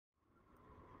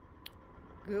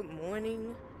Good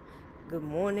morning, good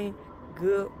morning,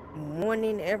 good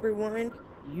morning, everyone.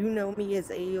 You know me as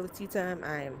Ayoteetyme.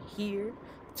 I am here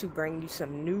to bring you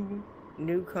some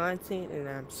new content, and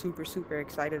I'm super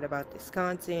excited about this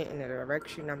content and the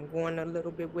direction I'm going a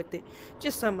little bit with it.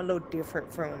 Just something a little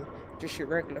different from just your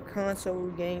regular console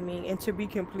gaming. And to be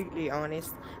completely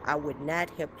honest, I would not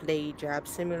have played Job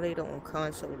Simulator on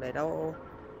console at all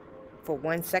for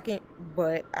 1 second,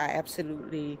 but I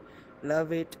absolutely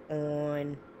love it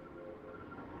on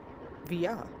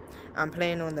VR. I'm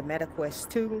playing on the Meta Quest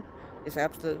 2. It's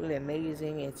absolutely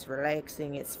amazing. It's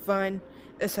relaxing. It's fun.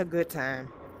 It's a good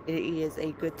time. It is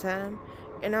a good time.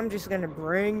 And I'm just going to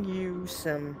bring you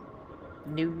some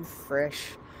new, fresh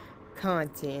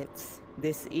content.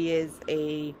 This is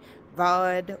a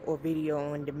VOD or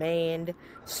video on demand.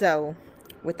 So,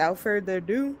 without further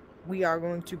ado, we are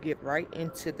going to get right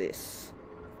into this.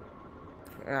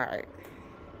 Alright.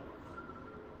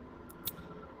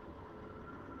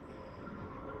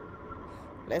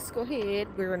 Let's go ahead.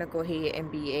 We're going to go ahead and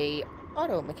be a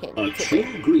auto mechanic A today.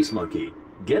 true grease monkey.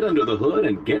 Get under the hood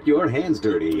and get your hands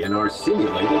dirty in our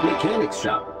simulated mechanics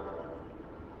shop.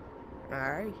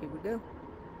 Alright, here we go.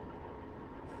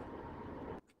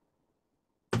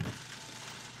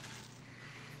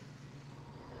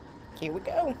 Here we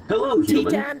go. Hello,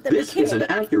 human. Tea-time, This is an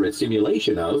accurate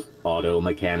simulation of auto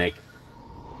mechanic.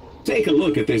 Take a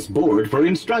look at this board for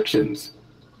instructions.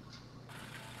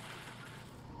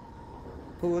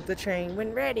 Pull the chain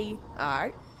when ready.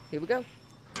 Alright, here we go.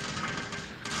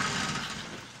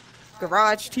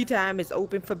 Garage Tea Time is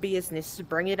open for business.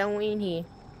 Bring it on in here.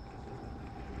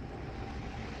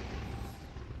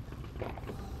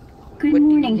 Good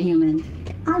morning, human.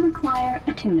 I require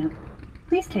a tune-up.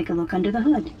 Please take a look under the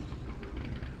hood.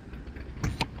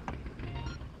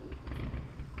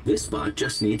 This spot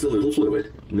just needs a little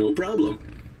fluid. No problem.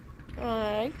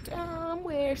 Alright,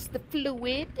 where's the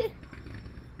fluid?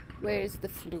 Where's the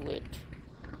fluid?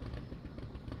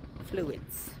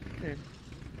 Fluids.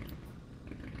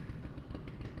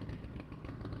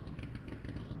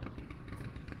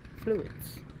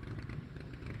 Fluids.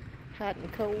 Hot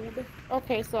and cold.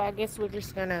 Okay, so I guess we're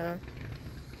just gonna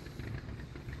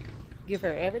give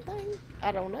her everything?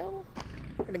 I don't know.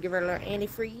 We're gonna give her a little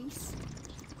antifreeze.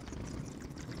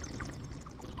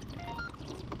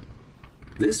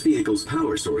 This vehicle's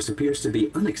power source appears to be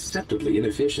unacceptably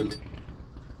inefficient.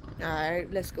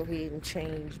 Alright, let's go ahead and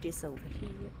change this over here.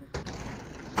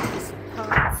 Some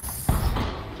parts.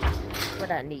 What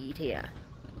I need here.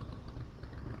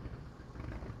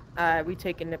 We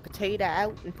taking the potato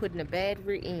out and putting the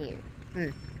battery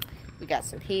in. We got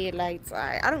some headlights.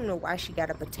 Alright, I don't know why she got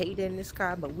a potato in this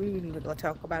car, but we ain't even gonna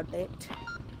talk about that.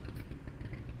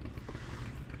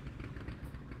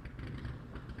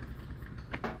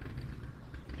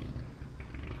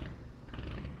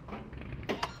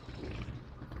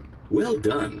 Well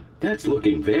done. That's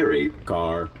looking very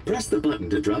car. Press the button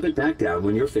to drop it back down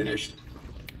when you're finished.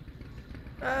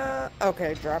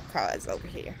 Okay, drop cars over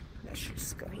here. Let's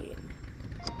just go ahead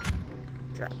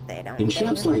and drop that on. In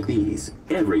shops like these,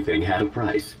 everything had a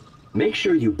price. Make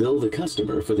sure you bill the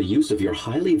customer for the use of your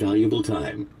highly valuable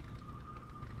time.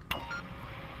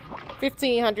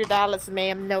 $1,500,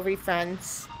 ma'am. No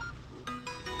refunds.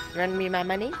 Run me my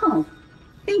money. Oh,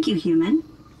 thank you, human.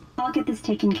 I'll get this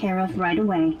taken care of right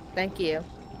away. Thank you.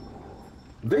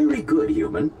 Very good,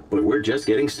 human, but we're just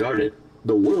getting started.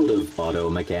 The world of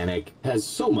auto mechanic has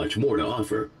so much more to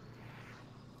offer.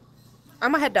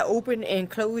 I'm gonna have to open and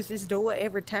close this door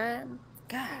every time.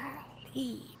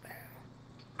 Golly,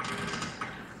 bro.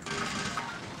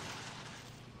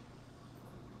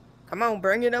 Come on,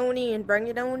 bring it on in. Bring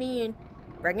it on in.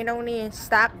 Bring it on in.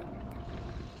 Stop.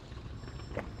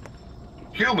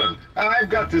 Human, I've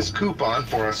got this coupon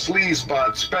for a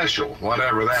Sleazebot special,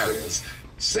 whatever that is.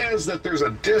 Says that there's a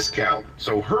discount,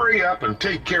 so hurry up and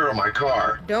take care of my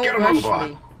car. Don't Get a rush move on.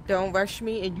 me. Don't rush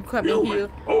me, and you come in here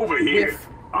Over here. with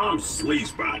I'm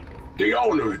Sleazebot, the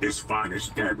owner of this fine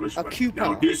establishment. a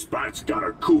coupon. Now this spot's got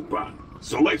a coupon.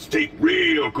 So let's take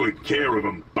real good care of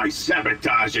him by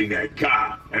sabotaging that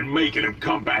car and making him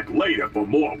come back later for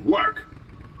more work.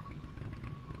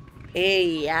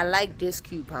 Hey, I like this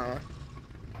coupon.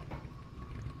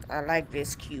 I like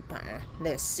this coupon.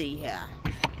 Let's see here.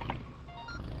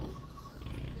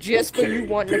 Just for you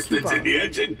wanting a Pistons in coupon. the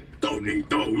engine? Don't need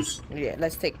those. Yeah,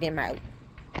 let's take them out.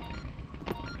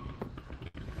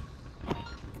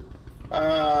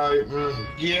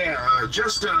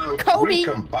 Just Cody.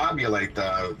 recombobulate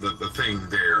the thing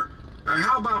there.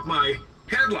 How about my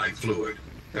headlight fluid?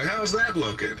 How's that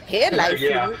looking? Headlight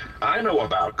Yeah, fluid? I know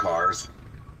about cars.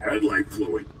 Headlight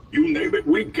fluid. You name it,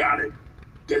 we got it.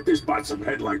 Get this spot some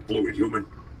headlight fluid, human.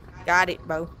 Got it,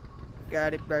 bro.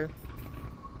 Got it, bro.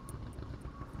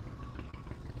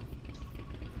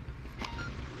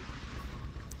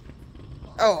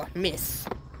 Oh, miss.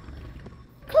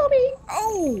 Kobe.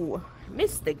 Oh,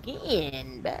 missed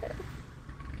again, bro.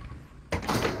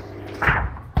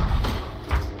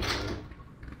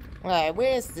 Alright,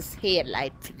 where's this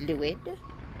headlight fluid?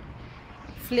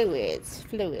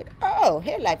 Fluid. Oh,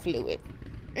 headlight fluid.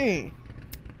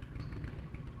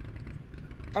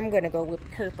 I'm gonna go with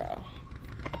purple.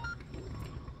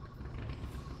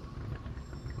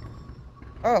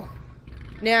 Oh,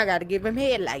 now I gotta give him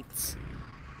headlights.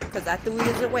 Because I threw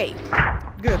his away.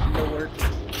 Good lord.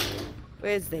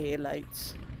 Where's the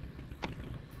headlights?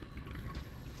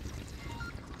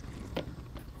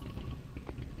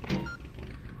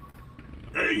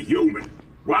 Hey, human.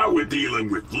 While we're dealing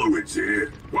with fluids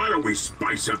here, why don't we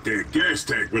spice up their gas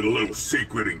tank with a little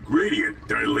secret ingredient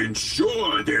that'll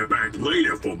ensure they're back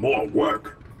later for more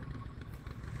work?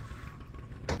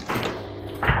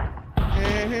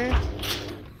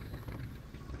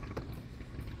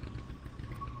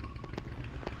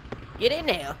 Get in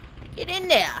there. Get in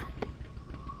there.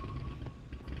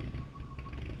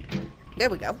 There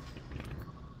we go.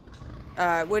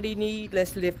 Alright, what do you need?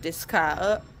 Let's lift this car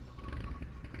up.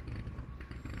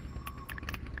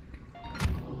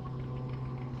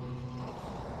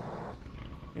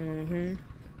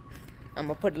 I'm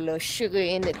gonna put a little sugar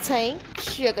in the tank.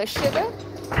 Sugar.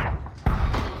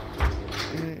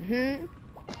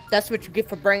 That's what you get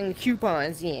for bringing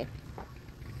coupons in.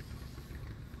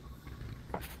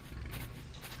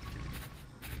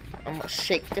 I'm gonna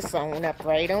shake this on up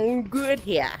right on good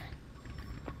here.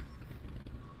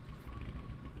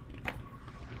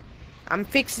 I'm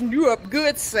fixing you up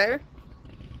good, sir.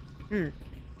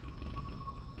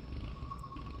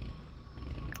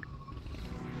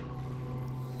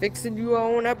 Fixing you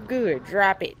on up good.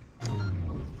 Drop it.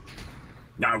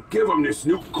 Now give them this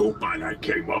new coupon I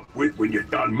came up with when you're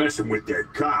done messing with their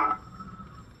car.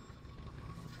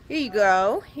 Here you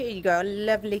go. Here you go.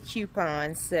 Lovely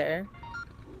coupon, sir.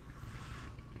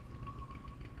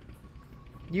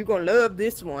 You gonna love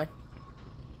this one.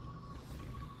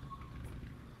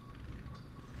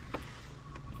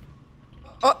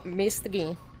 Oh, missed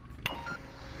again.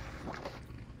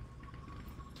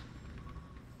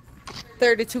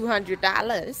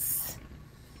 $3,200.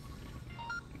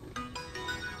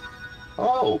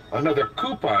 Oh, another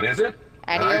coupon, is it?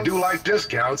 Adios. I do like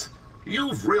discounts.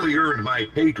 You've really earned my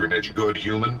patronage, good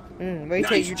human. Wait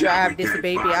till you drive this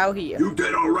baby out here. You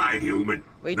did all right, human.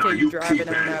 Wait now till you drive keep it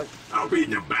on at out. I'll be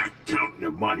in the back counting the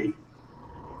money.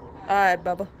 Alright,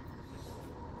 Bubba.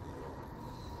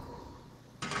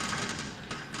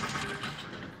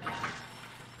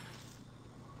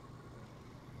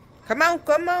 Come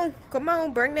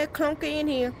on, bring that clunker in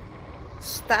here.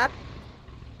 Stop.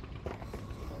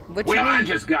 What you Well, I need?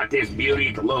 just got this beauty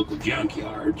at the local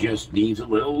junkyard. Just needs a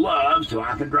little love so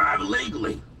I can drive it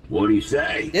legally. What do you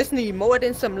say? This need more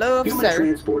than some love, Human sir.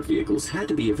 transport vehicles had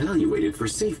to be evaluated for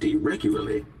safety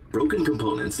regularly. Broken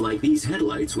components like these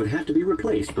headlights would have to be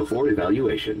replaced before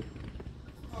evaluation.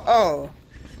 Oh.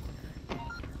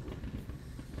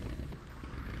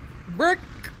 Brick.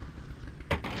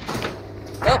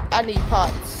 Oh, I need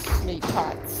parts. Need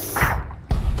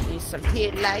some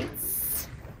headlights.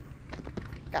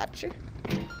 Gotcha.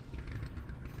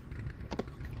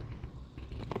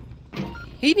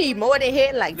 He need more than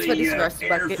headlights for this rust air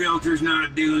bucket. filter's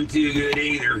not doing too good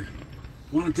either.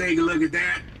 Want to take a look at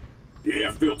that?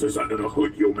 Yeah, filters under the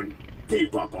hood, human.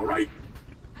 Keep up, all right?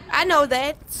 I know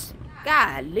that.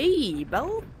 Golly,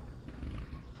 bro.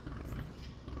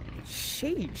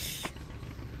 Sheesh.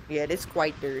 Yeah, this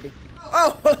quite dirty.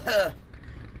 Oh,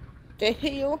 the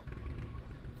hell?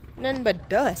 Nothing but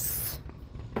dust.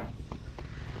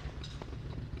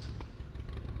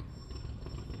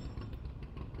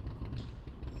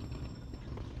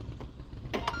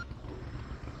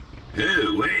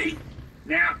 Oh, wait.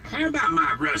 Now, how about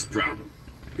my rust problem?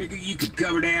 Figure you could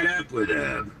cover that up with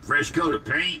a fresh coat of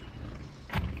paint?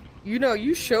 You know,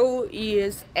 you sure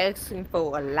is asking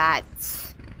for a lot.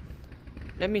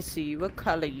 Let me see what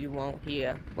color you want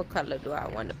here. What color do I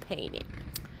want to paint it?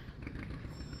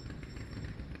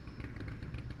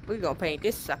 We're gonna paint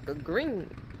this sucker green.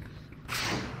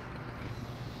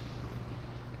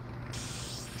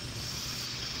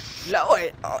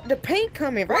 Lord, oh, the paint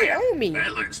coming right on me.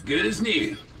 That looks good as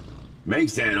new.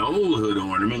 Makes that old hood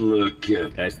ornament look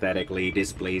aesthetically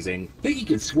displeasing. Think you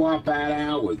could swap that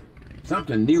out with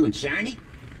something new and shiny?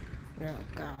 Oh,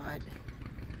 God.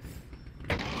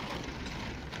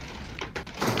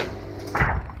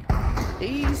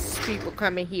 These people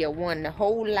coming here wanting a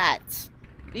whole lot.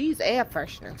 These air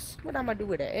fresheners. What I'm gonna do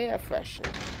with the air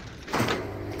freshener?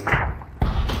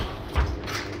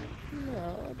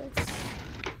 No, that's...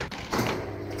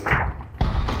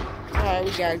 Alright,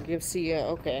 we gotta give Sia...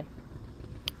 Okay.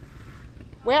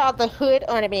 Where are the hood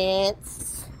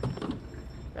ornaments?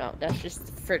 Oh, that's just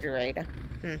the refrigerator.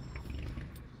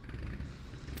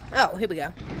 Oh, here we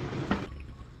go.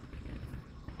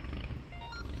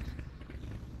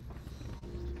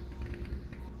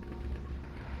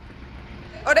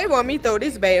 Oh, they want me to throw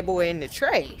this bad boy in the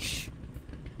trash.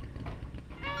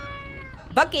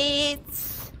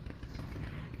 Buckets!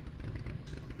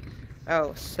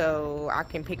 Oh, so I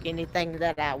can pick anything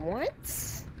that I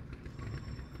want?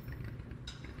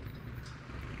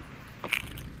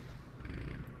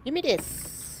 Give me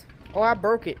this. Oh, I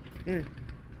broke it.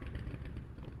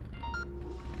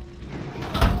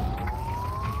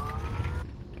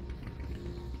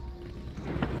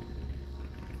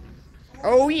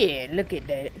 Oh yeah, look at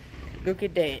that. Look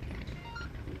at that.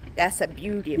 That's a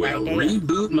beauty Well, right there.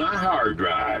 reboot my hard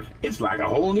drive. It's like a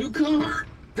whole new car.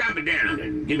 Drop it down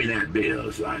and give me that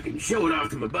bill so I can show it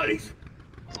off to my buddies.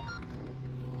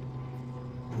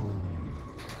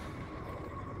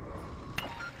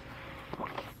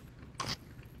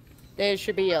 There's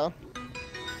your bill.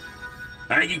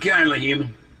 Thank you kindly,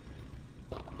 human.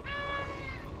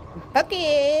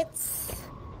 Buckets!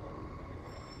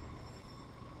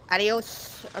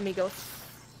 Adios, amigos.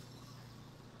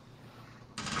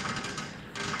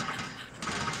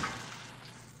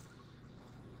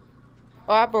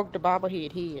 Oh, I broke the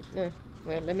bobblehead head.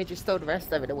 Well, let me just throw the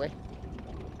rest of it away.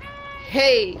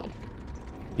 Hey!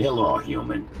 Hello,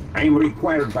 human. I am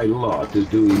required by law to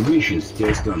do emissions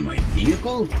test on my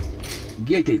vehicle.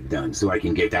 Get it done so I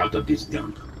can get out of this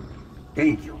dump.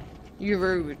 Thank you. You're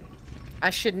rude. I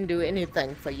shouldn't do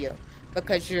anything for you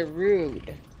because you're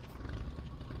rude.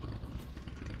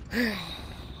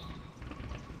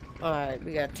 Alright,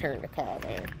 we gotta turn the car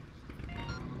around.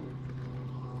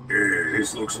 Yeah,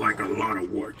 this looks like a lot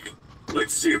of work.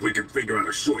 Let's see if we can figure out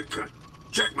a shortcut.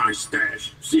 Check my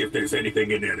stash. See if there's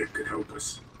anything in there that could help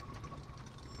us.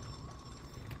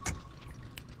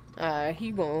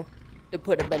 He wants to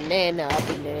put a banana up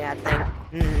in there, I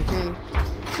think.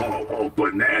 Oh,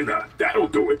 banana. That'll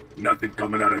do it. Nothing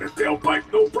coming out of the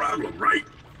tailpipe, no problem, right?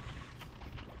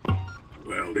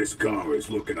 Well, this car is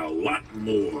looking a lot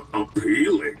more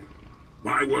appealing.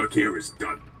 My work here is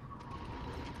done.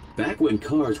 Back when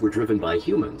cars were driven by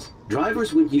humans,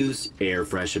 drivers would use air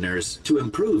fresheners to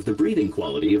improve the breathing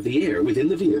quality of the air within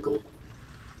the vehicle.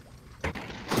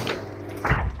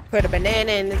 Put a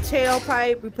banana in the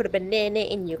tailpipe, we put a banana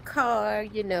in your car,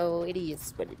 you know, it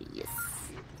is what it is.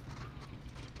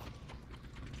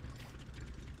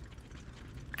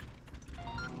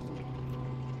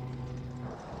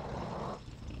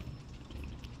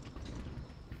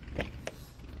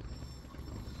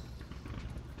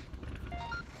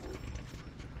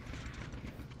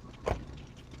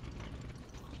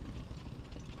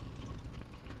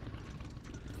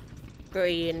 Go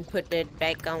ahead and put that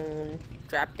back on.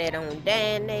 Drop that on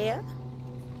down there.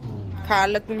 Car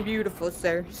looking beautiful,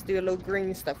 sir. Still a little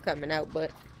green stuff coming out, but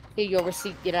here your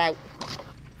receipt. Get out.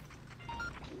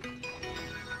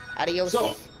 Adios.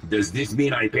 So, does this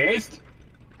mean I passed?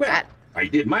 Well, I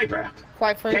did my part.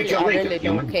 Quite frankly, Catch you I later, really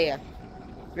human. don't care.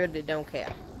 Really don't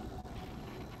care.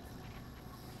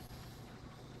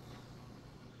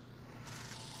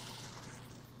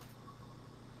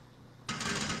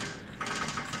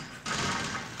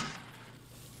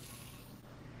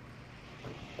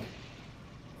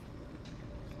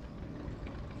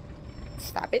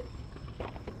 Stop it.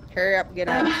 Hurry up, get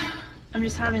out. I'm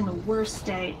just having the worst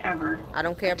day ever. I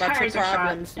don't care My about your tires are shot,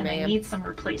 problems, and I ma'am. need some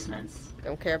replacements.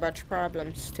 Don't care about your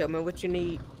problems. Tell me what you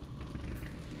need.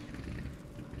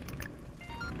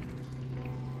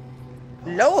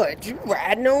 Lord, you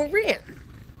riding on rim.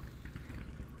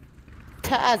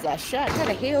 Tires are shot. How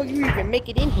the hell you even make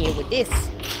it in here with this,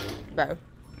 bro?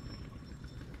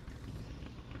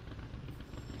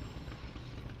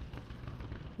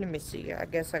 Let me see. I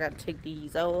guess I gotta take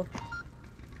these off.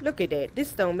 Look at that.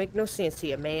 This don't make no sense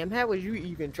here, ma'am. How was you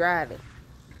even driving?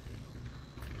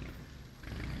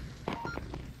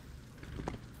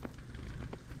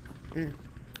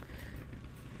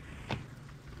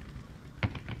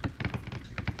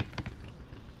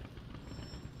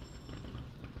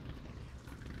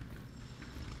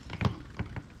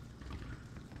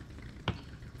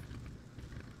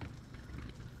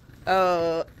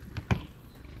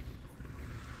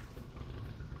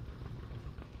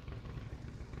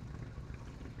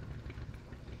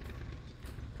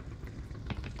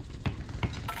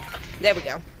 There we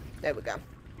go. There we go.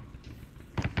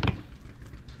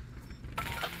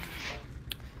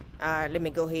 Let me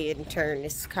go ahead and turn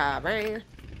this car around.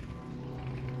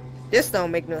 This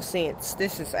don't make no sense.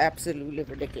 This is absolutely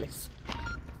ridiculous.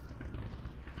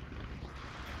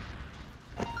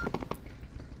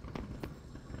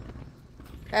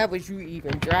 How was you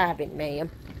even driving, ma'am?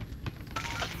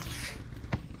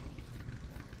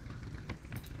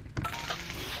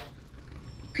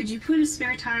 Could you put a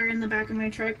spare tire in the back of my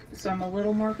truck so I'm a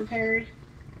little more prepared?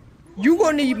 You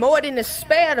gonna need more than a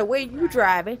spare the way you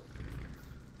driving.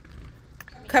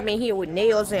 Come in here with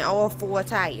nails in all 4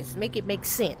 tires. Make it make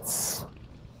sense.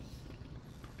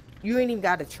 You ain't even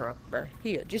got a trunk, bro.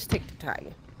 Here, just take the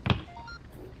tire.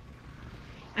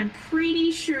 I'm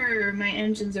pretty sure my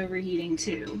engine's overheating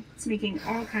too. It's making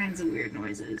all kinds of weird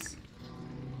noises.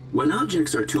 When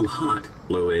objects are too hot,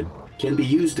 fluid can be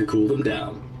used to cool them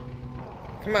down.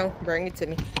 Come on, bring it to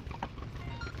me.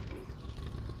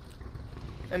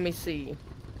 Let me see.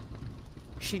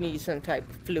 She needs some type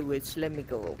of fluids. Let me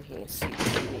go over here and see what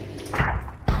she needs.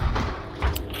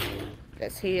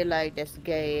 That's headlight, that's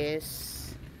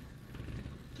gas.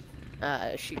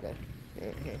 She go.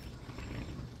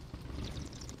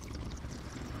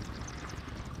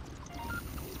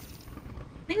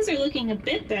 Things are looking a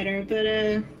bit better, but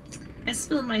I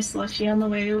spilled my slushy on the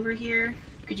way over here.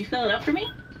 Could you fill it up for me?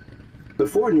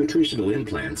 Before nutritional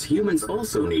implants, humans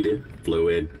also needed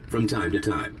fluid from time to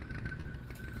time.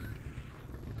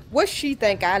 What she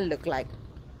think I look like,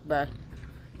 bruh?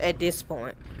 At this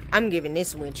point, I'm giving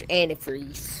this winch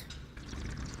antifreeze.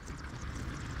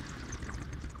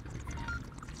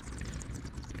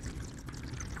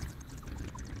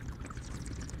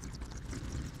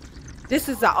 This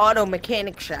is an auto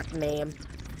mechanic shop, ma'am.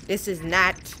 This is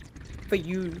not for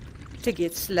you to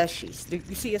get slushies. Do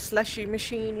you see a slushy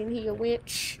machine in here,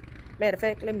 winch? Matter of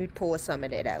fact, let me pour some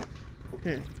of that out.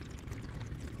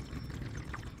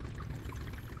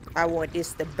 I want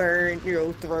this to burn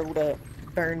your throat up.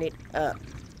 Burn it up.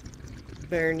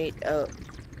 Burn it up.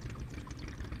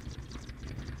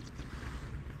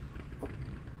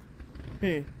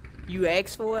 You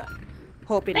asked for it?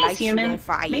 Hope it lights you on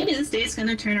fire. Maybe this day's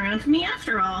gonna turn around for me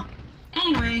after all.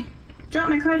 Anyway, drop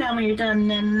my car down when you're done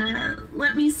and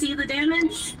let me see the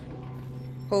damage.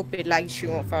 Hope it lights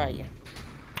you on fire.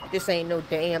 This ain't no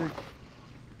damn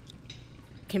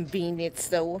convenience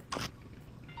store.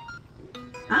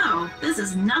 Oh, this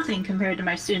is nothing compared to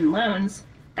my student loans.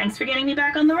 Thanks for getting me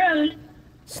back on the road.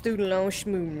 Student loans,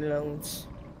 schmoon loans.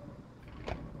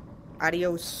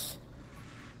 Adios.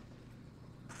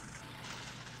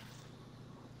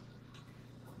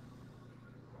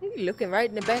 You looking right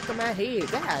in the back of my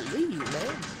head. Golly,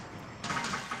 man.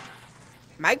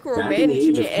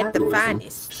 Micromanagement at the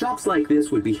finest. Shops like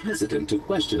this would be hesitant to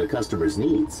question a customer's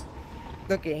needs.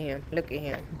 Look at him. Look at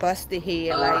him. Busted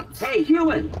headlights. Hey,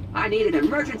 human! I need an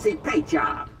emergency paint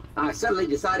job. I suddenly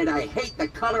decided I hate the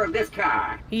color of this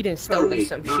car. He done stole Totally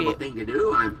some normal shit. thing to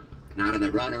do. I'm not on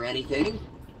the run or anything.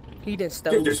 He done They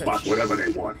stole can some spot shit. whatever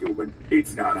they want, human.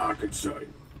 It's not our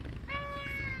concern.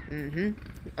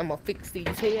 I'm gonna fix these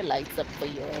headlights up for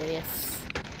your ass.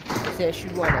 Says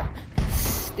you wanna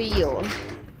steal.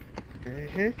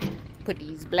 Put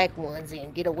these black ones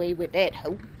in. Get away with that,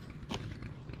 hoe.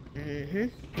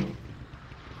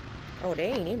 Oh, they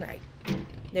ain't in right.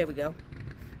 There we go.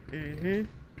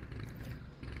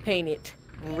 Paint it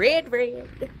red.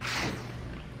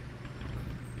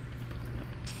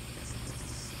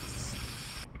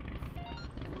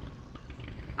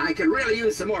 I could really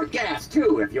use some more gas,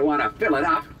 too, if you want to fill it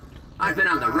up. I've been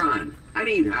on the run. I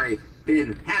mean, I've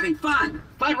been having fun.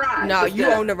 Fun rides. No, Just,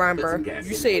 you on the run, put bro. some gas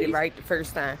You in, said it please. right the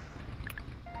first time.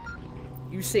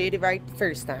 You said it right the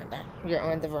first time, man. You're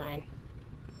on the run.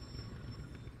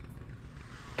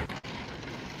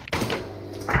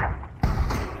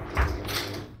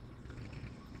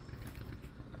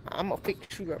 I'm gonna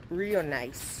fix you up real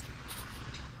nice.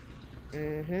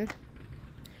 Real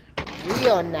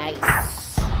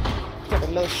nice. Put a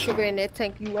little sugar in that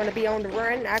tank. You wanna be on the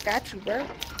run? I got you, bro.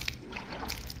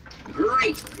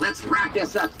 Great. Let's wrap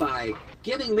this up by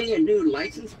giving me a new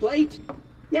license plate.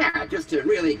 Yeah, just to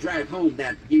really drive home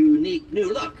that unique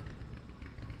new look.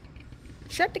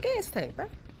 Shut the gas tank, bro.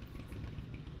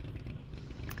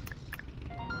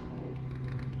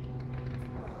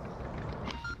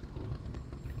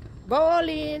 Ball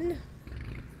in.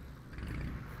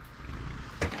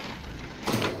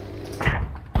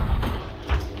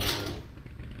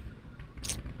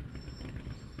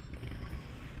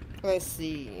 Let's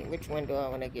see, which one do I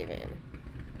want to give in?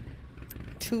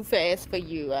 Too fast for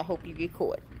you. I hope you get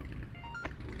caught.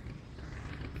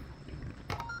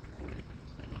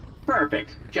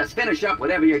 Perfect. Just finish up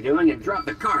whatever you're doing and drop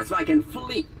the car so I can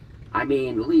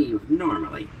leave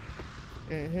normally.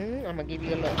 I'm gonna give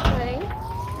you a little thing.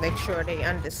 Make sure they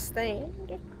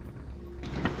understand.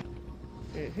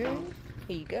 Here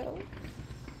you go.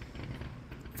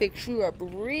 Fix you up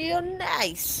real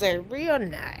nice, sir. Real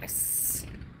nice.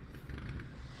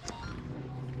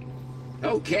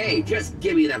 Okay, just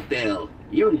give me the bill.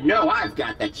 You know I've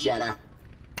got the cheddar.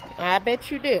 I bet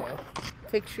you do.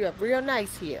 Fix you up real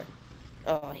nice here.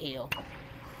 Oh, hell.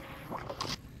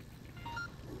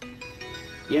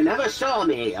 You never saw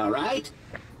me, all right?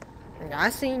 I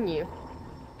seen you.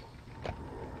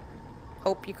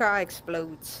 Hope your car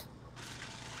explodes.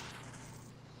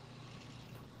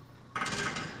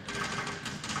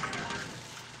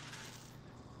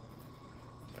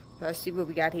 Let's see what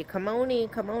we got here. Come on in,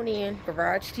 come on in.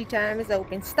 Garage tea time is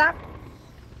open. Stop.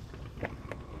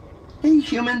 Hey,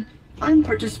 human. I'm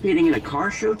participating in a car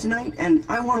show tonight, and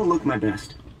I want to look my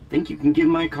best. Think you can give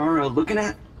my car a looking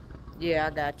at? Yeah,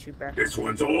 I got you, bro. This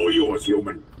one's all yours,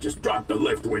 human. Just drop the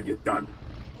lift when you're done.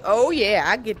 Oh, yeah,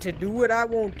 I get to do what I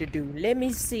want to do. Let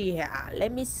me see here.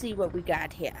 Let me see what we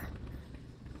got here.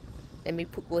 Let me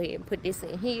go ahead and put this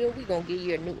in here. We're going to give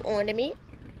you a new ornament.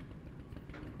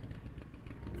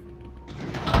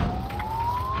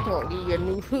 Gonna give you a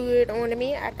new hood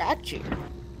ornament. I got you.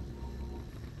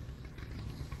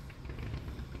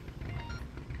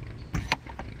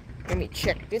 Let me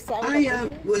check this out. I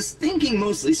was thinking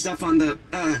mostly stuff on the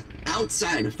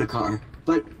outside of the car.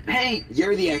 But hey,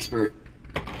 you're the expert.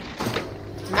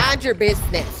 Mind your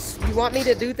business. You want me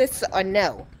to do this or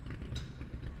no?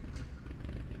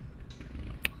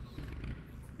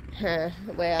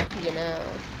 Well, you know.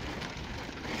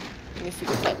 Let me see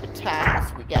what type of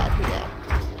tires we got here.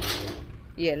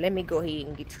 Yeah, let me go ahead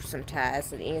and get you some tires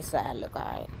so the inside look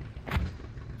alright.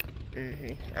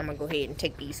 I'm gonna go ahead and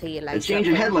take these headlights. A change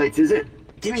of headlights, is it?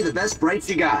 Give me the best brights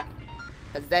you got.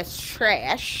 'Cause that's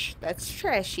trash. That's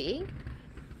trashy.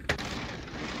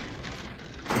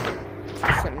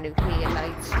 Some new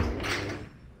headlights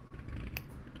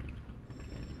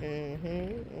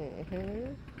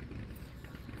here.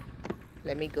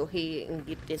 Let me go ahead and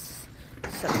get this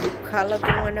some new color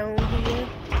going on here.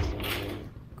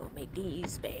 Gonna make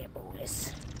these bad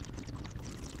boys.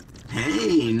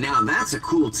 Hey, now that's a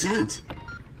cool tent.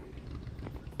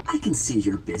 I can see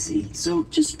you're busy, so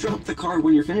just drop the car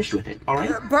when you're finished with it, alright?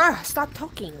 Bruh, stop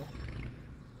talking.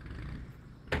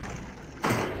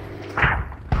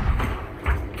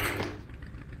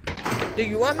 Do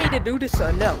you want me to do this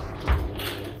or no?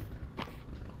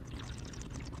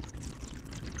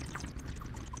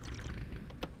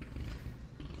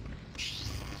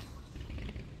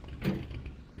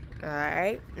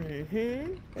 Alright,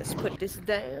 let's put this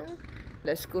down.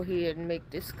 Let's go ahead and make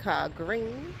this car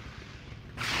green.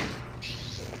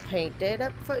 Paint that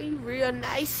up for you real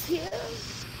nice here.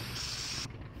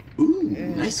 Ooh,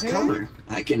 nice color.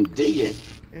 I can dig it.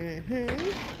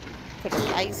 Put a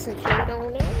license plate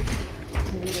on there.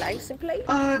 New license plate?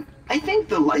 I think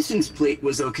the license plate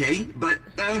was okay, but,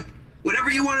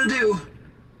 whatever you want to do.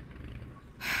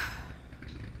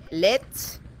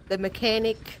 Let the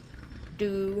mechanic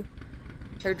do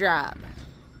her job.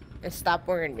 And stop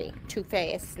worrying me. Too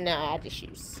fast. Nah, I just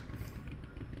use.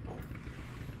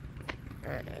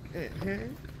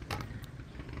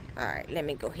 Alright, let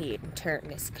me go ahead and turn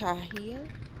this car here.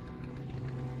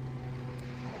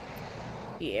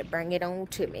 Yeah, bring it on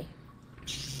to me.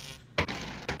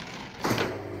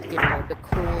 Get a little bit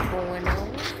cool going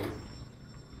on.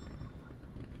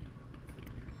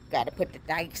 Gotta put the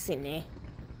dice in there.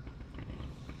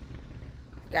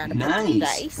 Gotta put the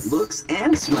dice. Looks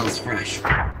and smells fresh.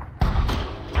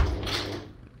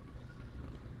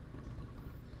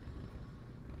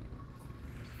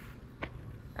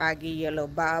 I'll give you a little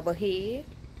bobber head.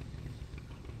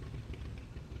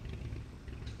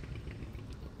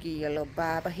 Give you a little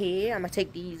bobber head. I'm gonna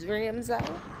take these rims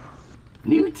off.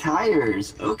 New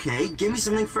tires. Okay, give me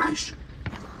something fresh.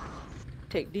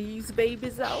 Take these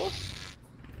babies off.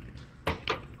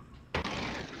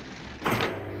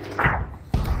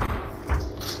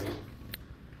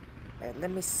 And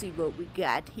let me see what we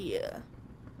got here.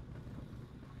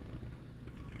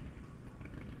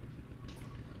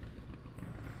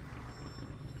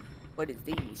 What is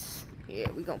these? Yeah,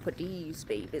 we're gonna put these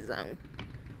babies on.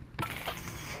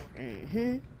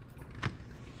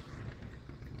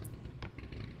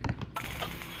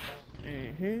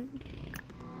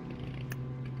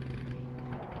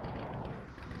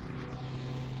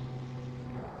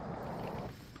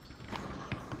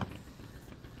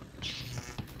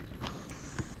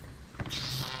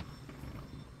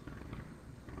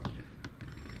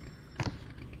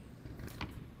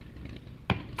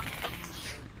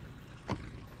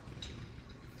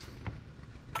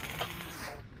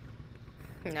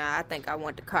 Nah, I think I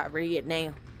want the car red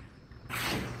now.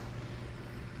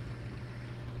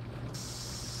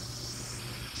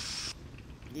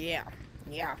 Yeah,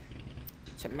 yeah.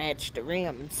 To match the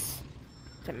rims.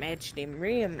 To match them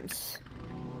rims.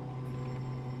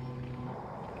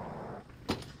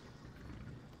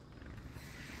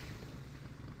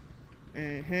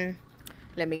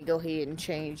 Let me go ahead and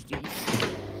change these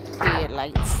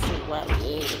headlights while we're at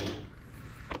it.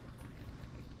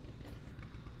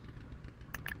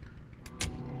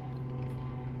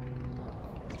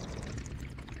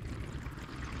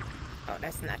 Oh,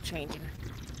 that's not changing.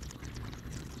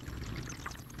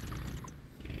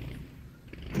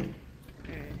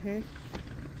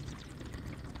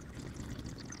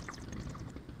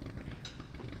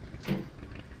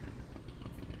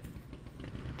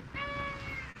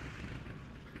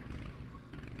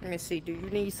 Let me see, do you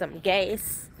need some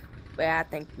gas? Well, I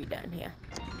think we done here.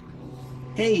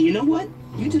 Hey, you know what?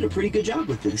 You did a pretty good job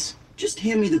with this. Just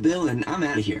hand me the bill and I'm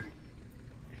out of here.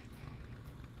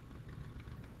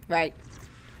 Right.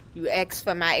 You ask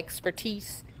for my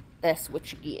expertise, that's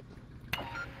what you get.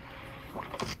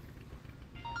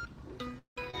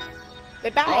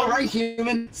 Bye-bye. All right,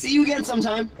 human. See you again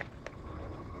sometime.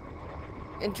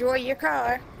 Enjoy your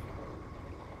car.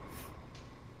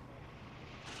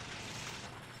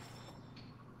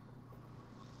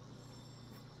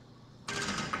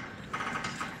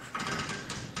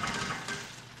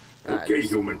 Okay,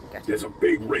 human, there's a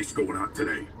big race going on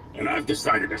today, and I've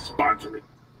decided to sponsor it.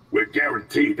 We're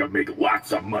guaranteed to make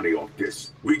lots of money off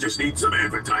this. We just need some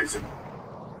advertising.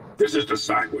 This is the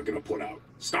sign we're gonna put out.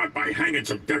 Start by hanging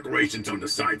some decorations on the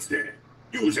sides there.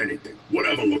 Use anything,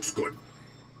 whatever looks good.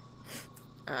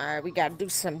 Alright, we gotta do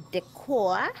some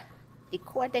decor.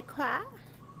 Decor. Oh,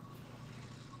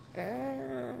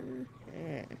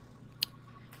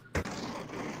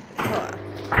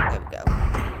 there we go.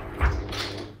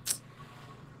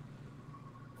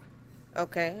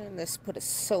 Okay, let's put a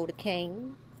soda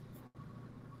cane.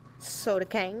 Soda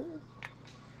cane.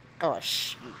 Oh,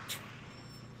 shoot.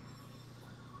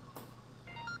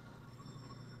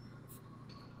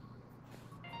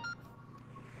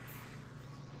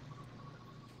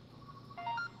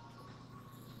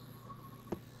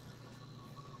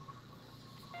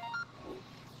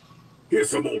 Here's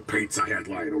some old paints I had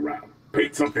lying around.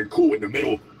 Paint something cool in the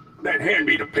middle, then hand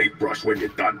me the paintbrush when you're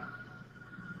done.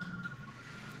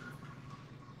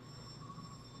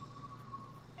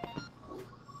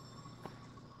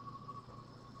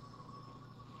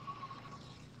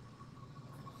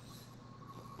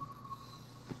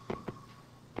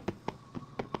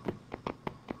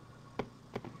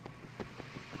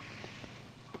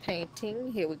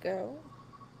 Painting, here we go.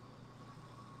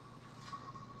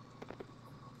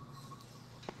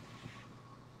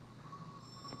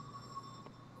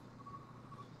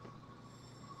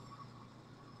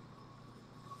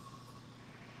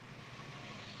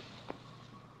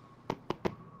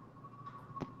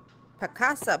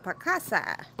 Picasa.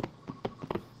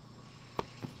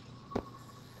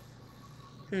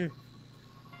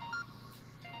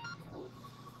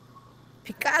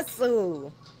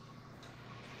 Picasso.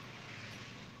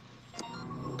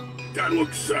 That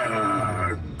looks,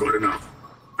 good enough.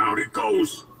 Out it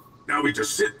goes. Now we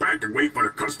just sit back and wait for the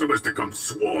customers to come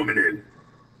swarming in.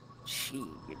 Shit,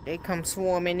 they come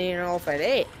swarming in off of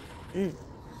that.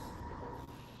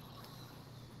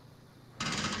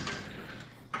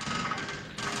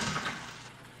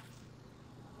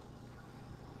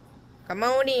 Come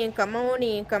on in, come on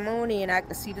in, come on in. I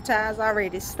can see the tires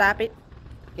already. Stop it.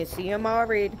 Can see them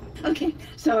already. Okay,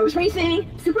 so I was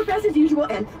racing super fast as usual,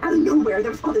 and out of nowhere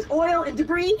there was all this oil and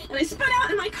debris, and I spun out,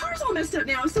 and my car's all messed up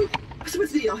now. So what's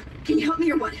the deal? Can you help me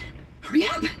or what? Hurry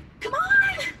up! Come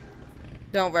on!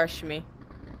 Don't rush me.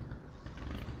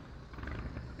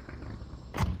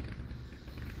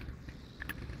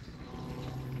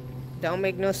 Don't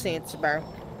make no sense, bro.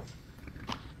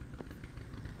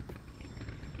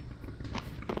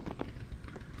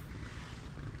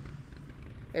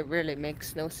 It really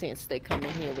makes no sense they come in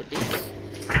here with these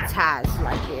ties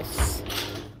like this.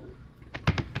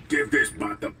 Give this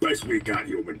bot the best we got,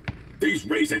 human. These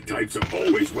racing types are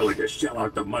always willing to shell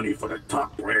out the money for the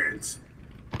top brands.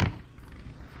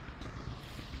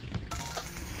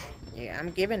 Yeah,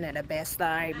 I'm giving it a best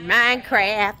eye.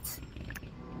 Minecraft.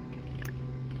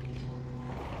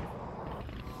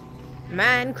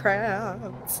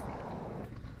 Minecraft.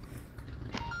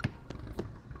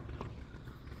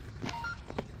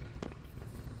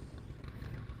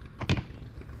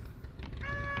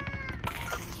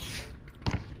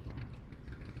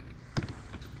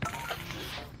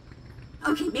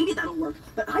 Okay, maybe that'll work,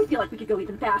 but I feel like we could go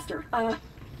even faster.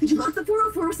 Did you load the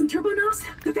 404 with some turbo knobs?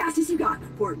 got.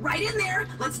 Pour it right in there.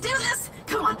 Let's do this.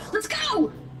 Come on, let's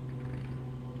go.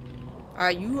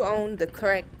 Are you on the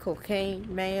crack cocaine,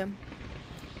 ma'am?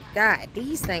 God,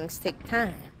 these things take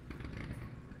time.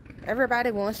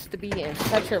 Everybody wants to be in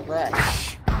such a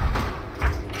rush.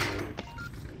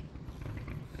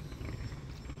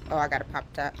 Oh, I gotta pop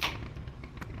top.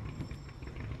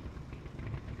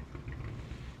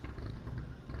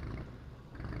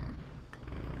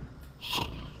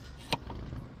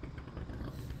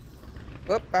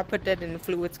 Whoop, I put that in the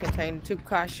fluids container too.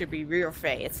 Car should be real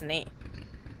fast now.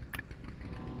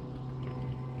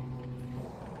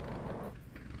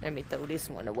 Let me throw this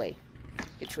one away.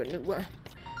 Get you a new one.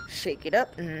 Shake it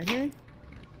up.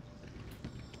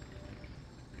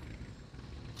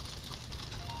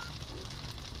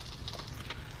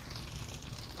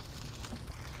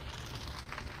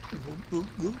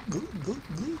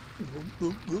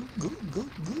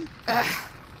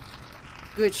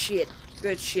 Good shit.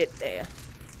 Good shit there.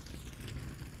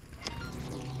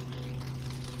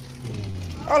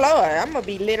 Oh Lord, I'm gonna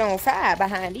be lit on fire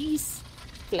behind these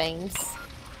flames.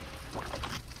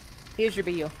 Here's your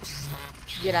bill.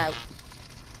 Get out.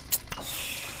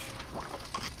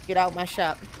 Get out my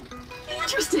shop.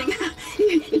 Interesting.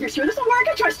 If you're sure this will work,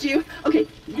 I trust you. Okay,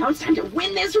 now it's time to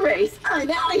win this race. I'm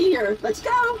out of here. Let's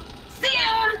go. See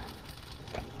ya.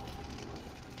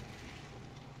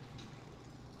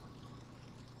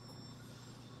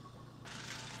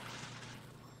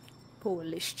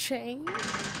 Pull this chain.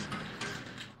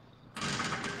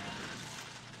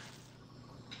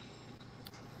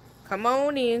 Come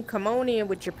on in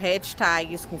with your patch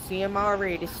tires. Can see them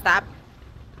already. Stop.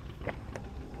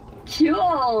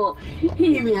 Cool.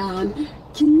 Hey man,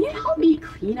 can you help me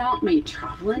clean out my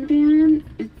traveling van?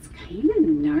 It's kind of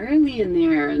gnarly in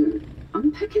there and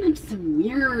I'm picking up some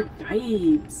weird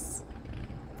vibes.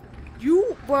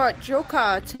 You brought your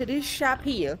car to this shop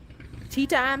here,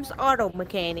 Ayoteetyme's Auto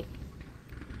Mechanic,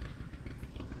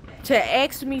 to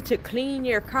ask me to clean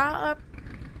your car up?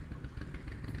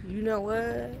 You know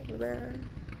what, bro?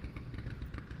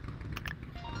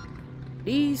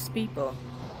 These people.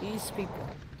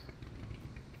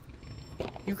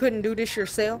 You couldn't do this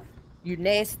yourself? You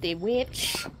nasty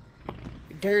wench.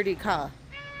 Dirty car.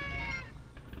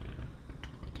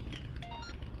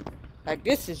 Like,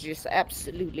 this is just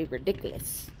absolutely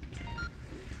ridiculous.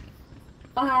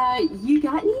 You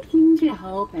got anything to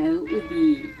help out with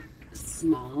the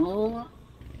small?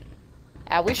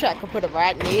 I wish I could put a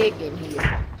rotten egg in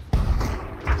here.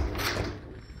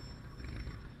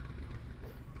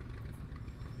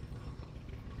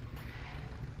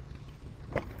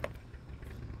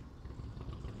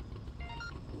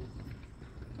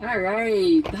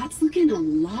 Alright, that's looking a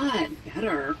lot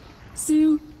better.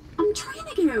 So, I'm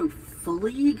trying to go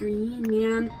fully green,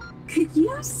 man. Could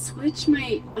you switch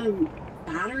my,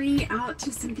 battery out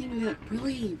to something that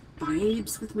really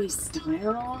vibes with my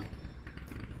style?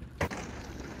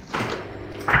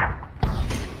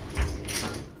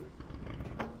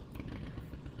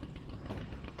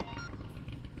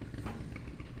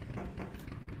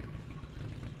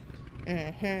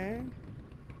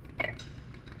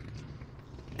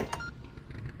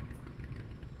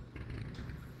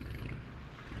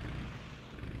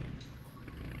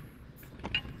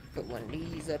 Put one of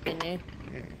these up in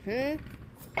there.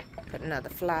 Put another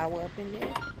flower up in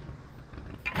there.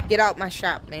 Get out my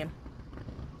shop, ma'am.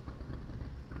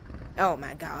 Oh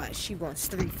my God, she wants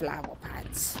 3 flower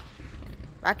pots.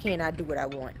 Why can't I do what I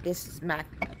want? This is my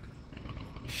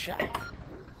shop.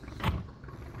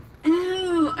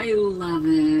 Oh, I love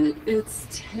it. It's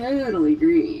totally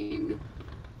green.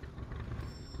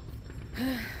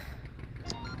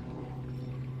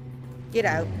 Get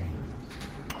out.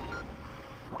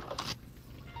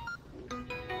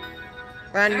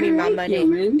 Run me my money.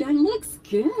 Human, that looks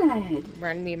good.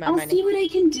 Run me my I'll money. see what I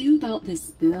can do about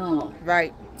this bill.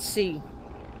 Right, see.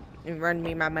 And run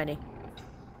me my money.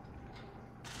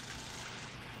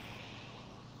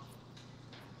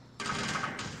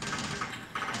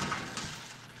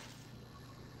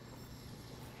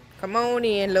 Come on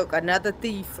in, look, another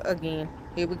thief again.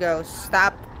 Here we go.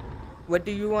 Stop. What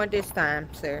do you want this time,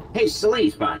 sir? Hey,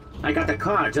 Sleazebot, I got the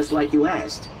car just like you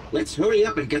asked. Let's hurry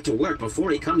up and get to work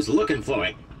before he comes looking for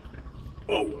it.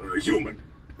 Oh, human.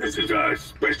 This is a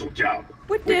special job.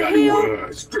 What We the got hell?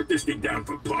 to strip this thing down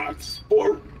for parts.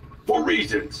 For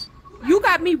reasons. You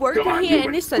got me working Come on, here human.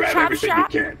 and it's a Grab chop everything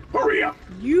shop? you can. Hurry up.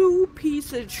 You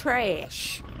piece of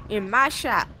trash. In my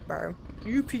shop, bro.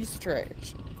 You piece of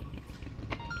trash.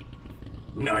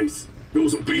 Nice.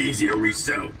 Those will be easy to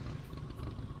resell.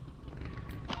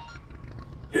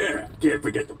 Yeah, can't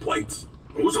forget the plates.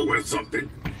 Those are worth something.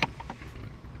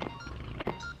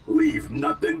 leave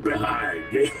nothing behind.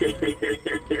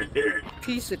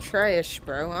 Piece of trash,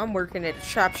 bro. I'm working at a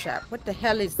chop shop. What the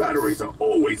hell is this? Batteries are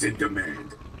always in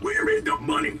demand. We're in the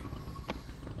money.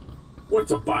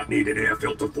 What's a bot need an air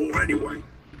filter for anyway?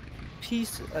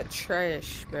 Piece of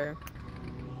trash, bro.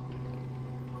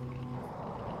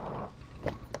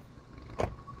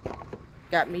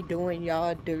 Got me doing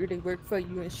y'all dirty work for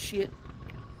you and shit.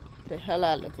 The hell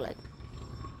I look like?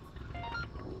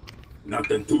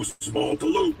 Nothing too small to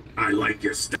loot. I like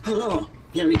your stuff. Hello,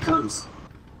 here he comes.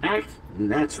 Act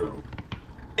natural.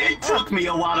 It took me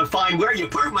a while to find where you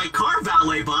parked my car,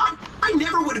 valet bot. I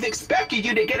never would have expected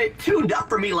you to get it tuned up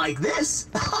for me like this.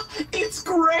 It's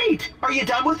great. Are you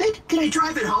done with it? Can I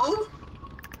drive it home?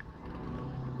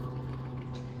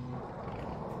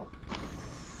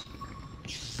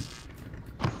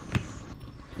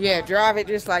 Yeah, drive it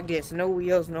just like this. No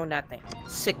wheels, no nothing.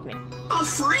 Sickening. A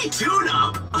free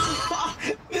tune-up?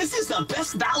 This is the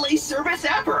best valet service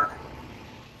ever.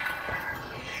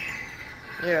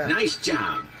 Yeah. Nice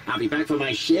job. I'll be back for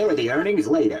my share of the earnings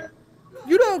later.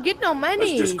 You don't get no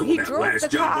money. Let's just call He that drove the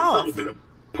last job car a off. little bit of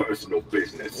personal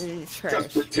business. Trash.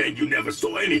 Just pretend you never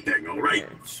saw anything, all right?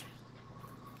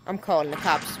 I'm calling the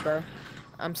cops, bro.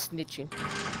 I'm snitching.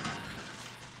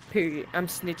 Period. I'm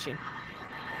snitching.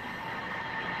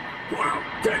 Wow,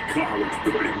 that car looks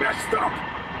pretty messed up.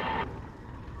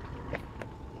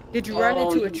 Did you run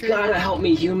into a tree? You gotta help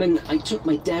me, human. I took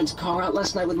my dad's car out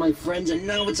last night with my friends, and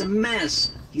now it's a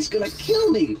mess. He's gonna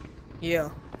kill me. Yeah,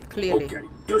 clearly. Okay,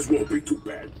 this won't be too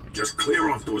bad. Just clear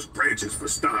off those branches for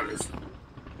starters.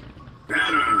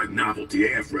 That novelty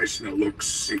air freshener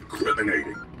looks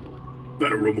incriminating.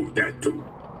 Better remove that too.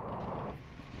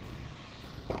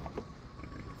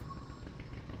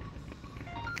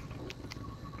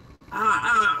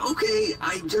 Okay,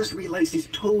 I just realized he's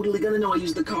totally gonna know I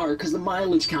used the car because the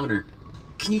mileage counter.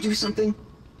 Can you do something?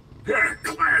 Yeah,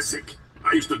 classic.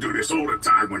 I used to do this all the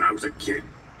time when I was a kid.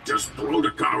 Just throw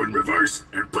the car in reverse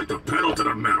and put the pedal to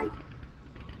the metal.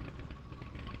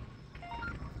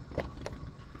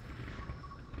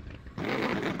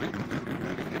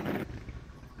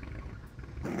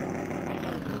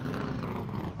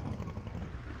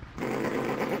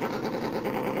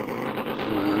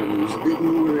 There's a bit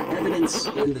more evidence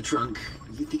in the trunk.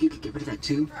 You think you could get rid of that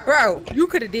too? Bro, you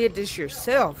could have did this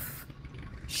yourself.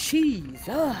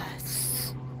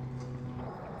 Jesus.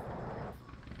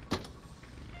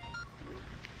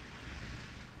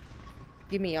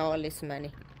 Give me all this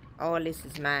money. All this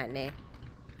is mine now.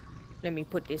 Let me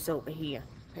put this over here.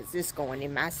 Cause this going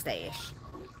in my stash.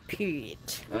 Period.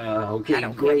 Okay, I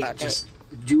don't care great. about Just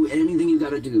do anything you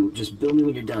gotta do. Just bill me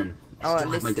when you're done. Oh, I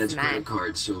still have this my is dad's mine. credit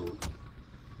card, so...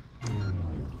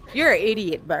 You're an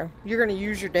idiot, bro. You're gonna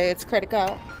use your dad's credit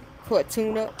card for a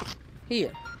tune-up?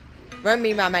 Here. Run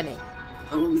me my money.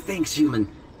 Oh, thanks, human.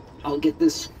 I'll get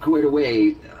this squared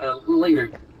away later.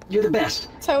 You're the best.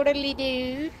 Totally,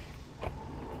 dude.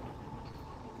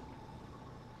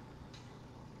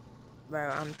 Bro,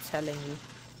 I'm telling you.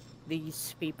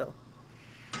 These people.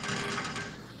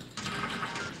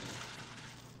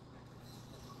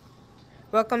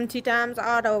 Welcome to Tom's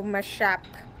Auto Shop.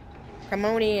 Come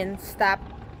on in, stop.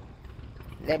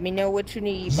 Let me know what you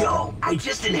need, bro. Yo, I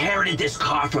just inherited this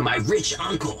car from my rich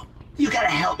uncle. You gotta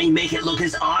help me make it look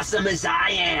as awesome as I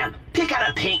am. Pick out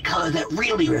a paint color that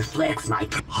really reflects my...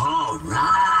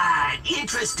 Alright,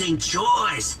 interesting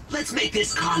choice. Let's make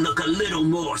this car look a little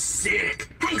more sick.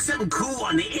 Hang something cool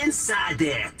on the inside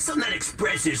there. Something that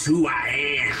expresses who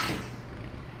I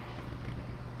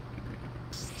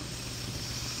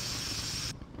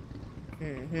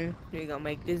am. We're gonna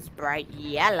make this bright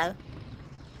yellow.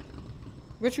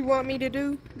 What you want me to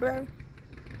do, bro?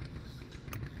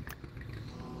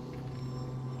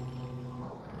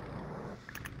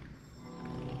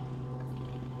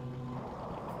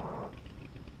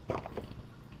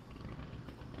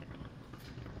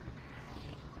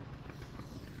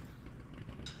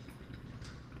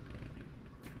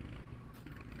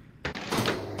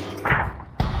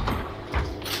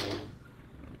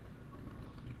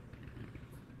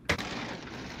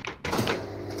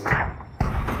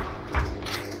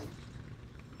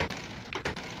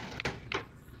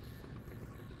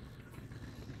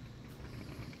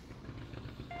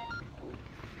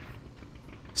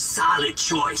 Solid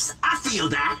choice. I feel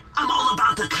that. I'm all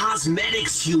about the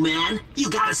cosmetics, human. You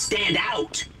gotta stand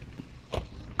out.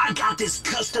 I got this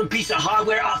custom piece of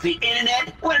hardware off the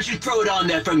internet. Why don't you throw it on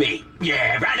there for me?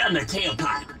 Yeah, right on the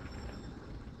tailpipe.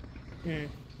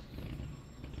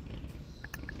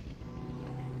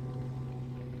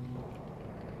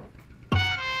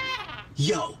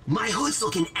 Yo, my hood's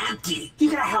looking empty. You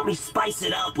gotta help me spice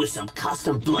it up with some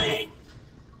custom bling.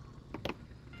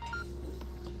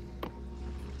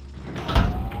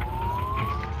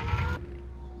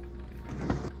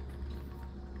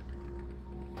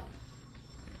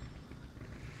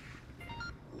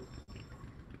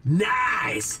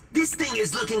 Nice! This thing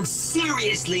is looking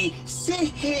seriously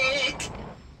sick!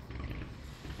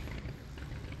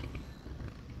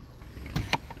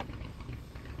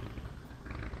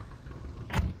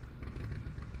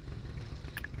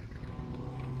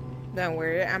 Don't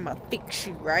worry, I'ma fix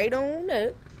you right on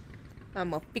up.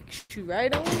 I'ma fix you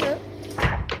right on up.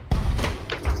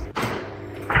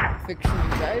 Fix you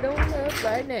right on up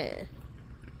right now.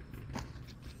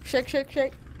 Shake, shake,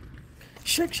 shake.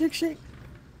 Shake, shake, shake.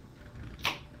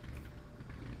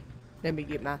 Let me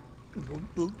get my...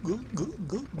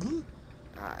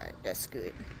 Alright, that's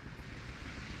good.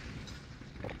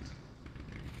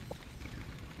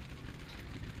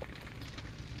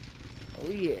 Oh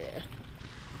yeah.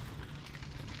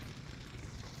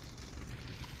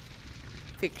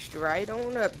 Fixed right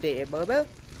on up there, Bubba.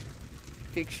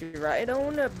 Fix you right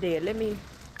on up there. Let me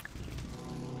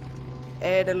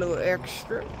add a little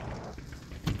extra.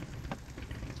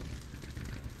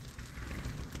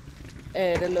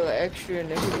 Add a little extra in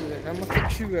the hood. I'm gonna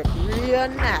fix you up real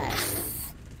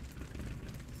nice.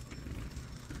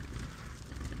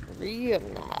 Real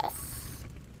nice.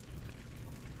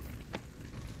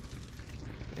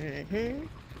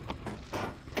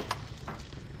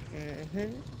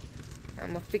 I'm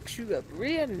gonna fix you up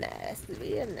real nice,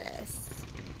 real nice.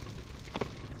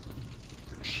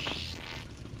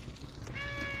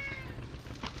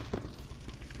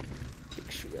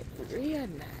 Fix you up real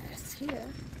nice here.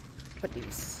 Put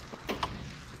these.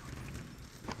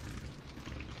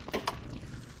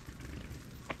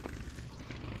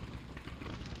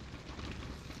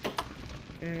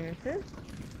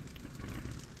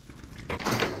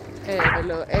 Add a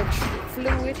little extra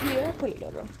fluid here. Put a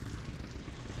little.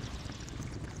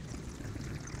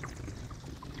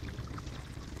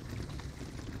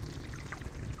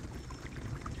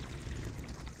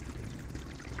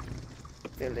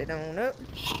 Fill it on up.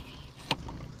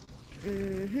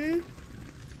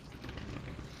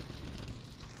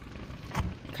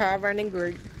 Car running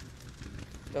great.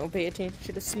 Don't pay attention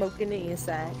to the smoke in the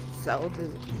inside. It's all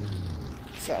good.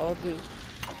 It's all good.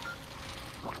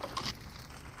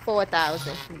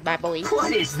 4,000, my boy.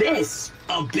 What is this?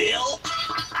 A bill?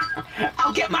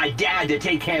 I'll get my dad to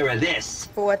take care of this.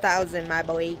 4,000, my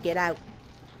boy. Get out.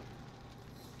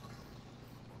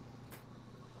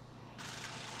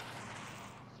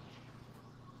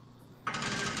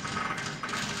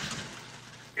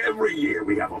 Every year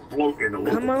we have a float in the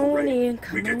local parade.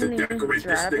 We get to decorate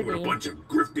this thing with a bunch of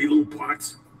grifty loot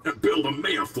pots and build a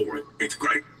mayor for it. It's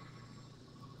great.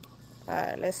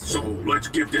 Alright, So let's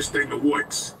give this thing the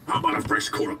works. How about a fresh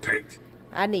coat of paint?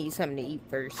 I need something to eat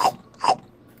first.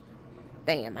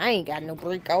 Damn, I ain't got no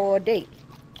break all day.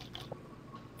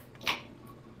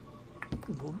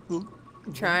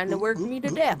 Trying to work me to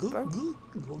death, bro.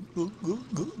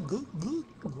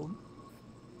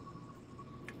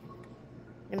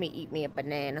 Let me eat me a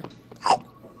banana.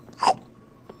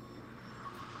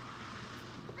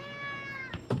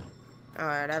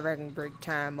 Alright, I reckon break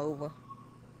time over.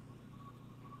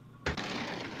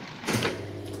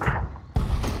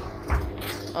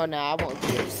 Oh no, I want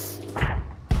this.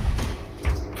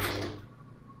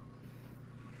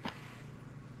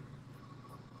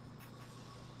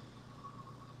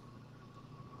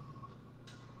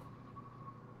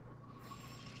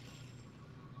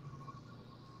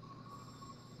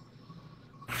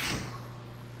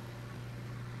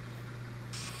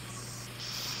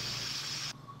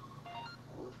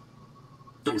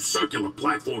 Those circular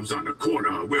platforms on the corner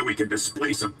are where we can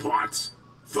display some parts.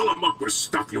 Fill them up with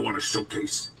stuff you want to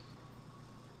showcase.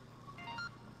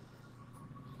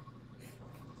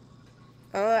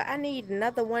 I need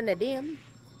another one of them.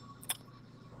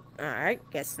 Alright,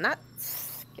 guess not.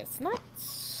 Guess not.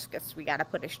 Guess we gotta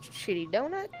put a shitty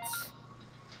donut.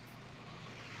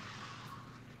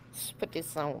 Let's put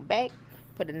this on back.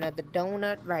 Put another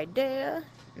donut right there.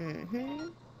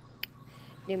 Then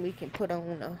we can put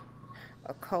on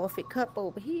a coffee cup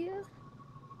over here.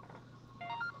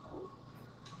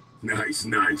 Nice,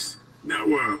 nice. Now,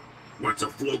 what's a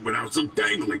float without some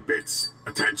dangly bits?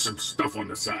 Attach some stuff on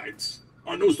the sides.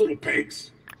 On those little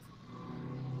pegs.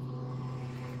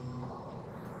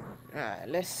 Alright,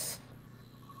 let's...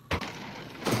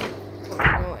 We're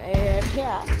gonna add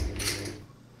here.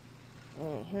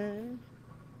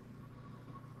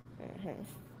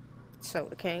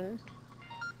 Soda cane.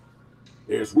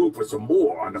 There's room for some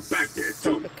more on the back there, too.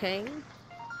 Soda cane.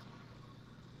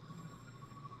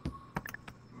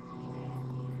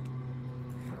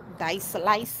 Dice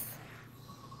slice.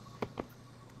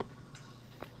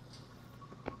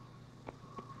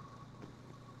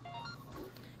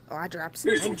 Oh, I dropped some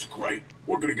This money. looks great.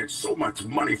 We're gonna get so much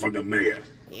money from the mayor.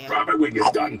 Yeah. Drop it when you're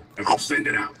done, and we'll send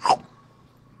it out.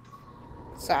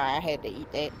 Sorry, I had to eat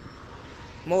that.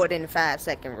 More than the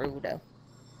 5-second rule, though.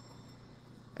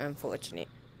 Unfortunate.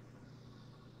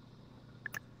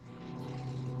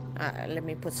 Alright, let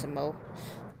me put some more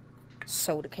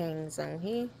soda cans on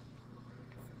here.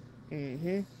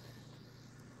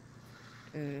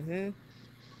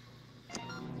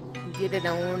 Get it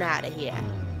on out of here.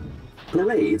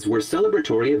 Parades were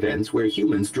celebratory events where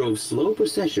humans drove slow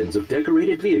processions of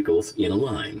decorated vehicles in a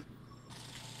line.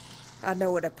 I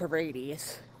know what a parade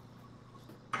is.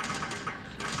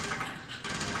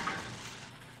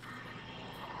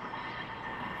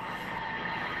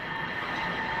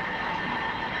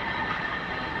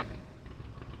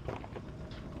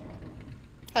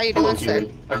 How you doing, sir?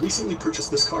 I recently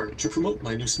purchased this card to promote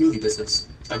my new smoothie business.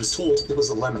 I was told it was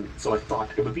a lemon, so I thought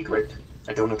it would be great.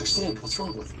 I don't understand what's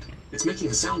wrong with it. It's making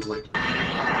a sound like...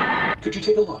 Could you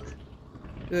take a look?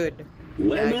 Good.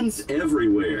 Lemons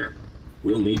everywhere.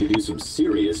 We'll need to do some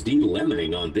serious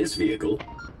de-lemoning on this vehicle.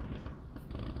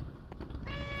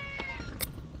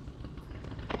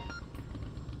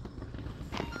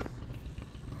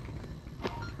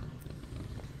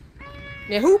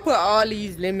 Now, who put all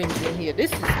these lemons in here?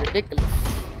 This is ridiculous.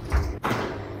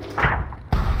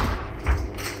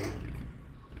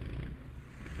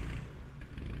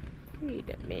 Wait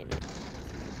a minute.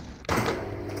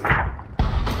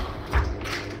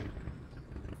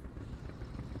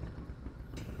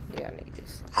 Yeah, I need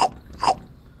this.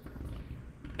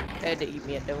 I had to eat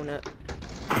me a donut.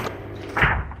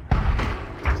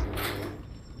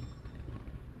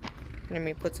 Let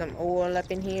me put some oil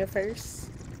up in here first.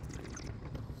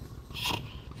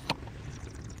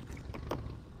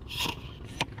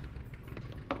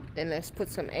 Then let's put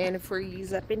some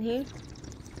antifreeze up in here.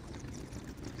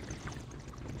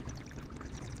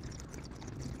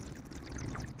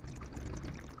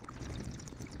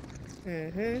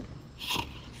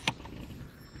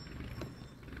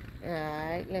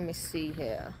 Alright, let me see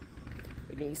here.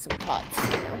 We need some parts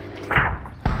now.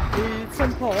 Need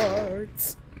some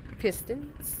parts.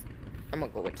 Pistons. I'm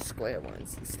gonna go with the square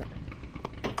ones this time.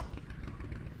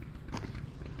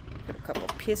 Put a couple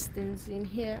pistons in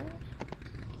here.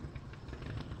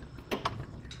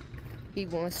 He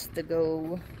wants to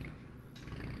go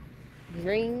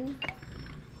green.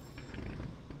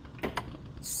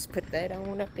 Just put that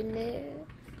on up in there.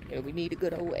 And we need a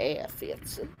good old air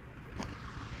filter.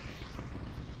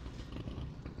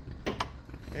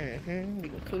 We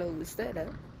can close that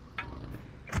up.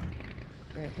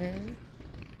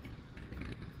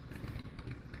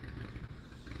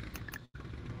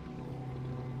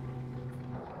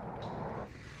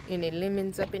 Any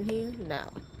lemons up in here? No.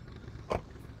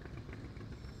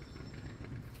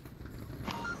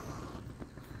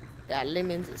 Got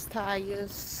lemons as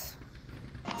tires.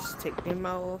 Just take them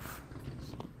off.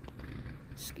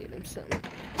 Just get them some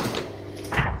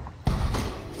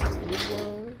new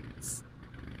ones.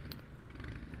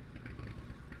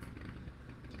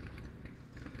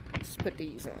 Just put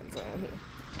these ones on here.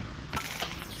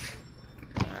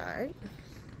 Alright.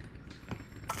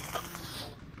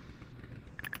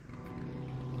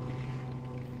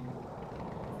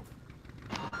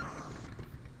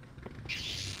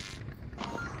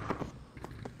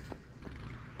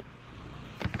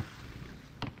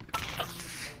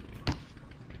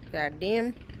 Got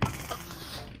them.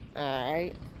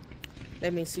 Alright.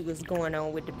 Let me see what's going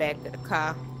on with the back of the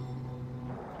car.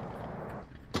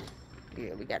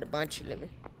 Yeah, we got a bunch of lemon.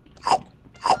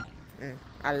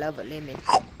 I love a lemon.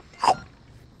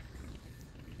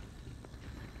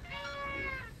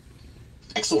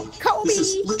 Excellent. Kobe. This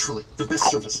is literally the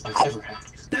best service I've ever had.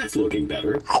 That's looking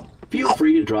better. Feel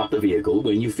free to drop the vehicle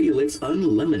when you feel it's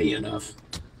unlemony enough.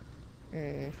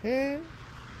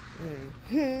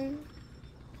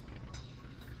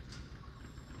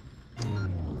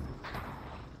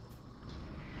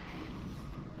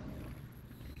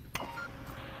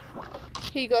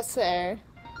 Here you go, sir.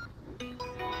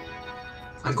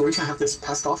 I'm going to have this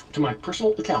passed off to my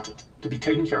personal accountant to be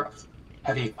taken care of.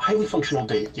 Have a highly functional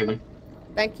day, human.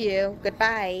 Thank you.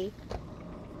 Goodbye.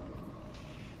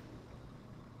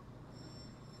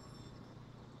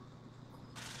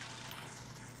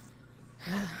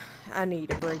 I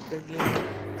need a break again.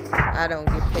 I don't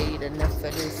get paid enough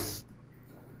for this.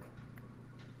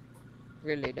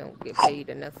 Really don't get paid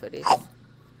enough for this.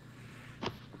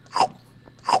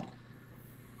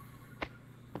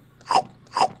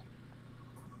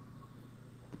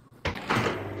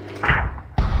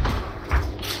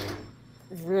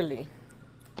 Really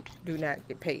do not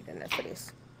get paid enough for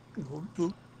this.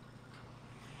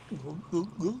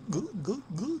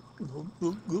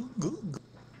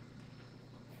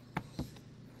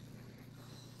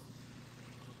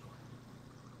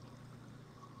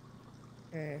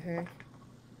 Mm-hmm.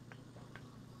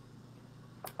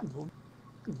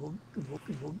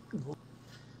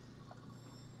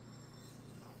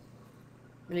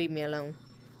 Leave me alone.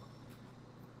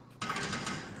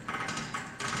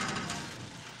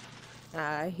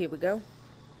 Alright, here we go.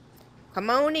 Come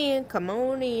on in, come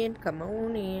on in, come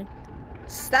on in.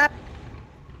 Stop.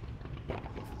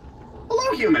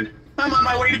 Hello, human. I'm on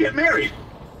my way to get married.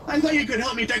 I thought you could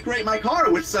help me decorate my car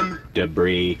with some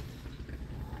debris.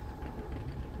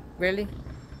 Really?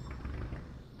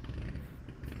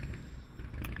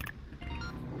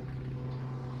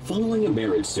 Following a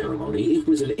marriage ceremony, it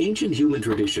was an ancient human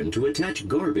tradition to attach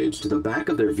garbage to the back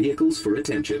of their vehicles for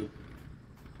attention.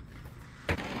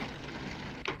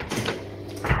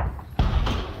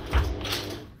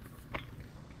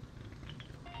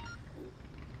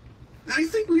 I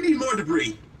think we need more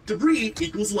debris. Debris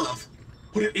equals love.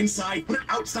 Put it inside, put it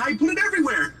outside, put it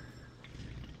everywhere.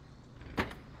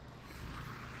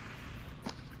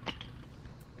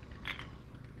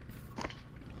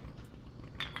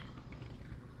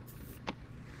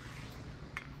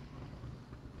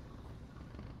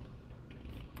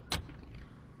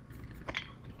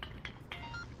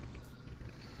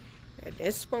 At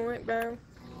this point, bro.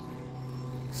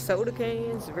 Soda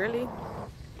cans, really?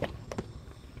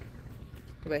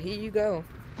 But here you go.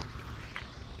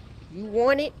 You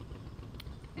want it?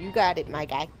 You got it, my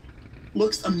guy.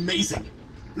 Looks amazing.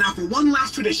 Now for one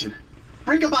last tradition.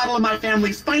 Break a bottle of my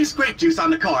family's finest grape juice on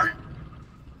the car.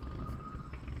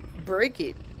 Break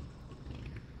it?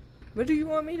 What do you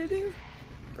want me to do?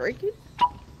 Break it?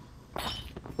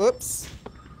 Whoops.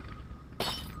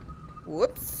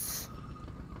 Whoops.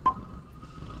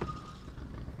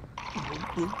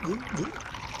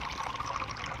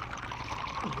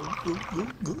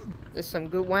 There's some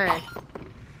good wine.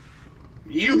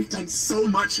 You've done so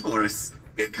much for us.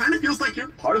 It kind of feels like you're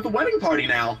part of the wedding party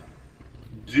now.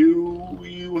 Do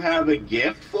you have a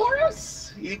gift for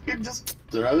us? You could just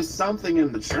throw something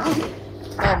in the trunk.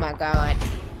 Oh my god.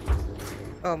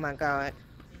 Oh my god.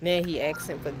 Now he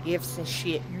asking for gifts and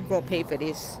shit. You gonna pay for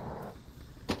this.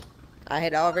 I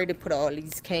had already put all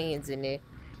these cans in there.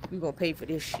 You gonna pay for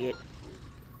this shit.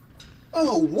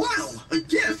 Oh wow! A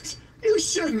gift! You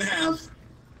shouldn't have!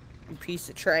 You piece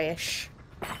of trash.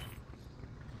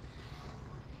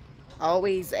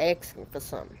 Always asking for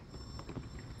something.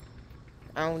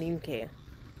 I don't even care.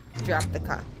 Drop the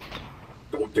car.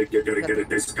 Don't think you're gonna get a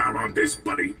discount on this,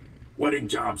 buddy. Wedding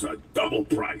jobs are double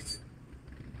price.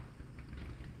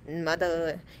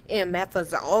 Mother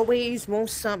MFers always want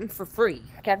something for free.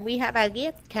 Can we have a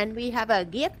gift? Can we have a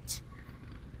gift?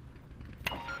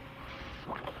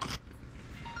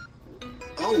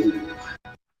 Oh.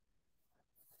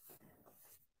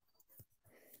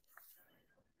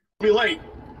 Be late.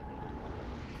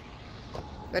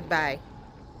 Goodbye.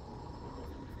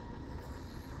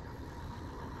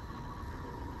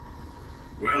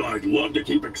 Well, I'd love to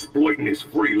keep exploiting this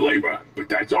free labor, but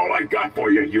that's all I got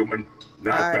for you, human.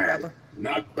 Not All right, bad. brother.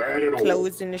 Not bad at all.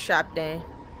 Closing the shop down.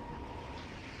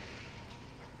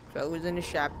 Closing the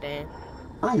shop down.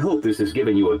 I hope this has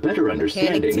given you a better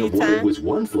understanding of what it was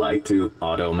one flight to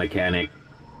auto mechanic.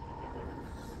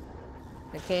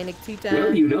 Mechanic tea time.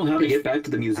 Well, you know how to get back to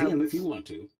the museum if you want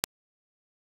to.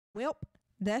 Well,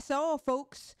 that's all,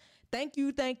 folks. Thank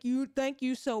you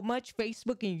so much,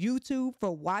 Facebook and YouTube,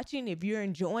 for watching. If you're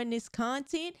enjoying this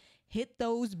content, hit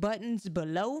those buttons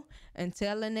below.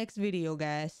 Until the next video,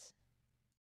 guys.